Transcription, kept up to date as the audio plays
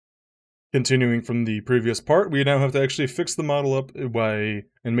Continuing from the previous part, we now have to actually fix the model up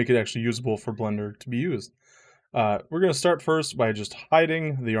and make it actually usable for Blender to be used. We're going to start first by just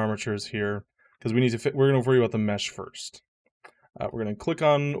hiding the armatures here, because we're going to worry about the mesh first. We're going to click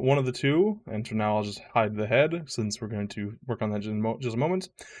on one of the two, and for now I'll just hide the head, since we're going to work on that in just a moment.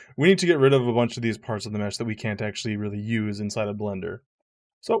 We need to get rid of a bunch of these parts of the mesh that we can't actually really use inside of Blender.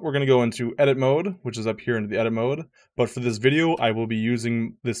 So we're going to go into edit mode, which is up here into the edit mode. But for this video, I will be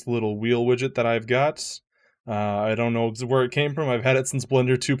using this little wheel widget that I've got. I don't know where it came from. I've had it since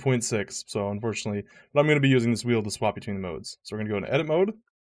Blender 2.6, so unfortunately. But I'm going to be using this wheel to swap between the modes. So we're going to go into edit mode,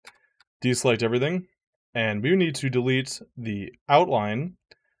 deselect everything, and we need to delete the outline,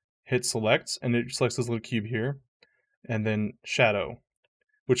 hit select, and it selects this little cube here, and then shadow,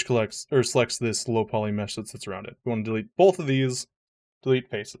 which selects this low poly mesh that sits around it. We want to delete both of these.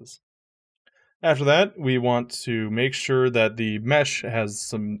 Delete faces. After that, we want to make sure that the mesh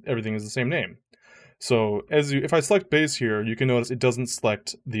has everything is the same name. So if I select base here, you can notice it doesn't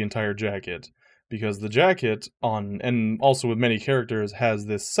select the entire jacket, because the jacket and also with many characters has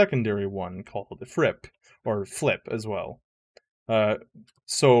this secondary one called the flip as well.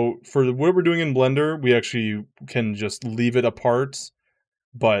 So for what we're doing in Blender, we actually can just leave it apart.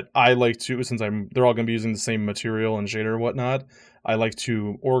 But I like to, since they're all going to be using the same material and shader and whatnot, I like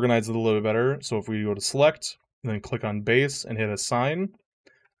to organize it a little bit better. So if we go to select, and then click on base and hit assign,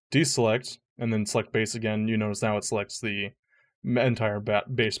 deselect, and then select base again, you notice now it selects the entire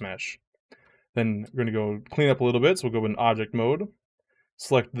base mesh. Then we're going to go clean up a little bit, so we'll go in object mode,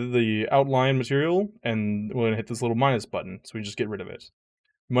 select the outline material, and we're going to hit this little minus button, so we just get rid of it.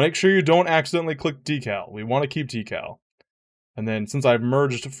 Make sure you don't accidentally click decal. We want to keep decal. And then since I've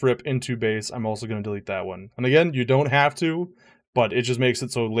merged Fripp into base, I'm also going to delete that one. And again, you don't have to, but it just makes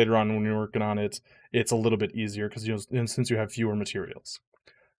it so later on when you're working on it, it's a little bit easier because since you have fewer materials.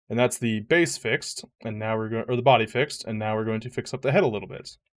 And that's the base fixed, and now the body fixed, and now we're going to fix up the head a little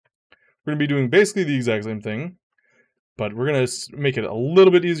bit. We're going to be doing basically the exact same thing, but we're going to make it a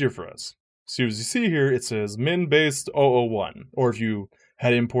little bit easier for us. So as you see here, it says min based 001, or if you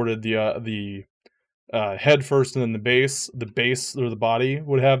had imported the head first and then the base or the body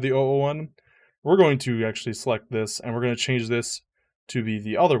would have the 001. We're going to actually select this, and we're going to change this to be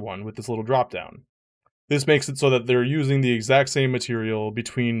the other one with this little drop down. This makes it so that they're using the exact same material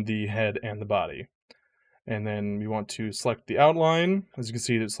between the head and the body. And then we want to select the outline. As you can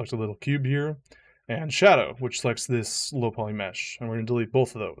see, it selects a little cube here, and shadow, which selects this low poly mesh, and we're going to delete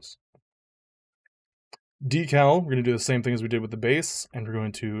both of those. Decal, we're going to do the same thing as we did with the base, and we're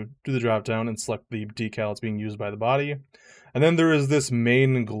going to do the drop down and select the decal that's being used by the body. And then there is this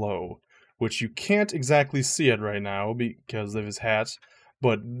main glow, which you can't exactly see it right now because of his hat,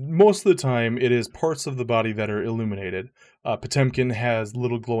 but most of the time it is parts of the body that are illuminated. Potemkin has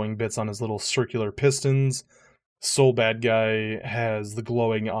little glowing bits on his little circular pistons. Soul Bad Guy has the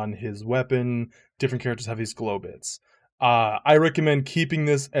glowing on his weapon. Different characters have these glow bits. I recommend keeping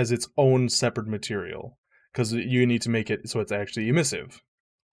this as its own separate material, because you need to make it so it's actually emissive,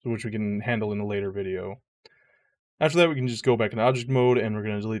 which we can handle in a later video. After that, we can just go back in object mode, and we're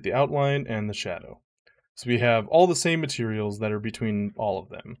going to delete the outline and the shadow. So we have all the same materials that are between all of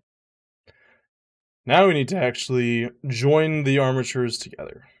them. Now we need to actually join the armatures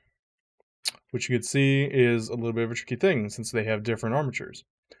together, which you can see is a little bit of a tricky thing since they have different armatures.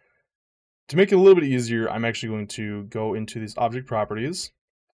 To make it a little bit easier, I'm actually going to go into these object properties.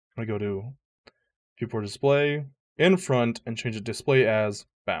 I'm going to go to viewport display, in front, and change it display as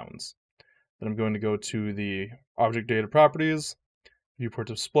bounds. Then I'm going to go to the object data properties, viewport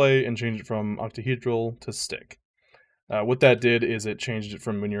display, and change it from octahedral to stick. What that did is it changed it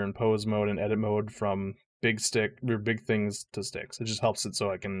from when you're in pose mode and edit mode from big things to sticks. It just helps it so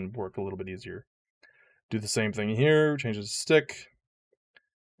I can work a little bit easier. Do the same thing here, change it to stick,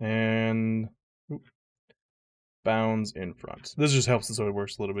 and bounds in front. This just helps it so it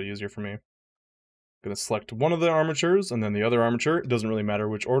works a little bit easier for me. Going to select one of the armatures and then the other armature. It doesn't really matter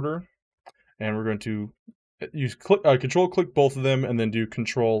which order. And we're going to use control click both of them and then do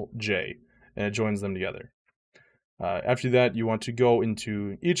control J, and it joins them together. After that, you want to go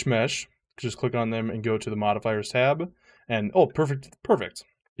into each mesh, just click on them and go to the modifiers tab. And oh, perfect.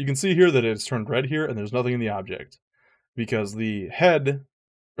 You can see here that it's turned red here and there's nothing in the object because the head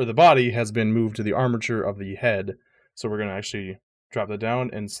or the body has been moved to the armature of the head. So we're going to actually drop that down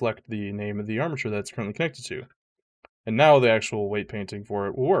and select the name of the armature that's currently connected to. And now the actual weight painting for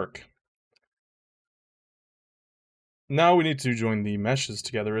it will work. Now we need to join the meshes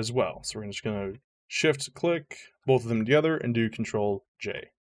together as well. So we're just going to shift click both of them together and do control J.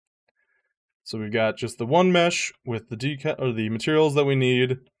 So we've got just the one mesh with the materials that we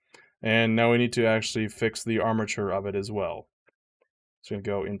need. And now we need to actually fix the armature of it as well. So we're going to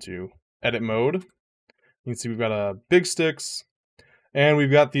go into edit mode. You can see we've got a big sticks, and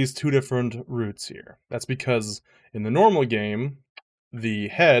we've got these two different roots here. That's because in the normal game, the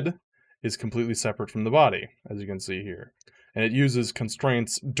head is completely separate from the body, as you can see here. And it uses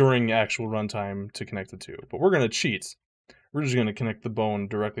constraints during actual runtime to connect the two. But we're going to cheat. We're just going to connect the bone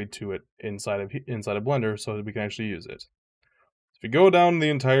directly to it inside of Blender so that we can actually use it. If we go down the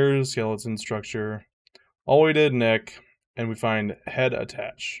entire skeleton structure, all the way to neck, and we find head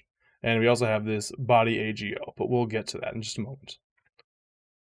attach. And we also have this body AGO, but we'll get to that in just a moment.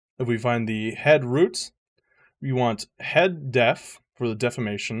 If we find the head root, we want head def for the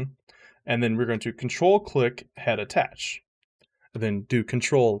deformation, and then we're going to control click head attach. And then do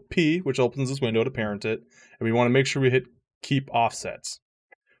control P, which opens this window to parent it, and we want to make sure we hit keep offsets.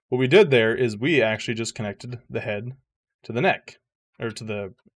 What we did there is we actually just connected the head to the neck, or to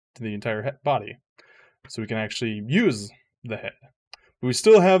the entire body. So we can actually use the head. But we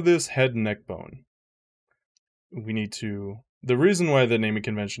still have this head and neck bone. We need to... The reason why the naming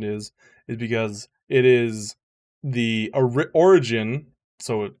convention is because it is the origin,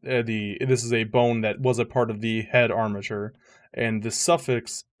 so this is a bone that was a part of the head armature, and the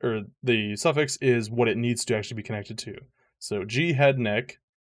suffix is what it needs to actually be connected to. So G head neck,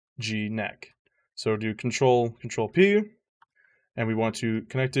 G neck. So do control P, and we want to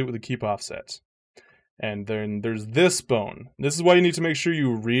connect it with a keep offset. And then there's this bone. This is why you need to make sure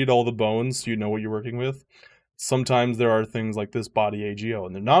you read all the bones so you know what you're working with. Sometimes there are things like this body AGO,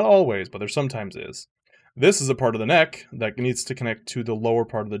 and they're not always, but there sometimes is. This is a part of the neck that needs to connect to the lower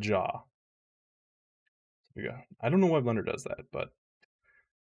part of the jaw. I don't know why Blender does that, but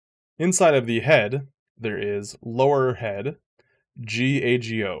inside of the head, there is lower head, G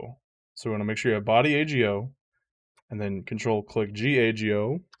AGO. So we want to make sure you have body AGO, and then control click G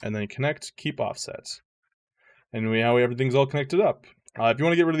AGO, and then connect keep offset. And now everything's all connected up. If you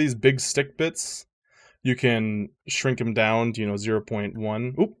want to get rid of these big stick bits, you can shrink them down to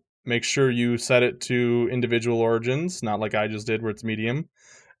 0.1. Oop! Make sure you set it to individual origins, not like I just did where it's medium.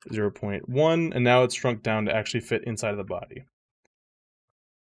 0.1, and now it's shrunk down to actually fit inside of the body.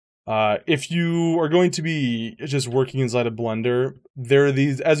 If you are going to be just working inside of Blender, there are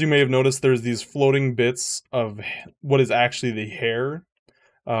these, as you may have noticed, there's these floating bits of what is actually the hair.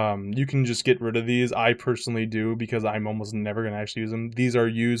 You can just get rid of these. I personally do because I'm almost never going to actually use them. These are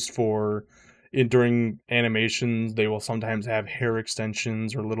used for during animations. They will sometimes have hair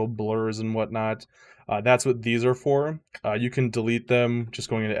extensions or little blurs and whatnot. That's what these are for. You can delete them just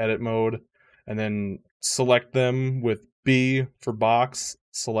going into edit mode and then select them with B for box,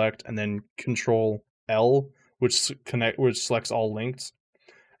 select, and then control L, which selects all linked.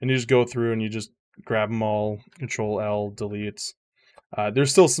 And you just go through and you just grab them all, control L, delete.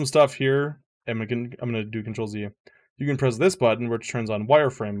 There's still some stuff here. I'm gonna do control Z. You can press this button, which turns on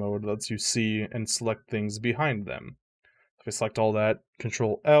wireframe mode, lets you see and select things behind them. If I select all that,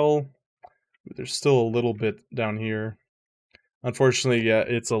 control L, there's still a little bit down here. Unfortunately, yeah,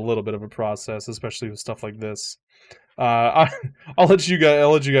 it's a little bit of a process, especially with stuff like this. I'll let you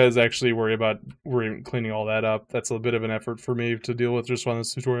guys actually worry about cleaning all that up. That's a bit of an effort for me to deal with just on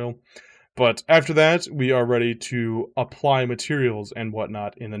this tutorial. But after that, we are ready to apply materials and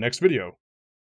whatnot in the next video.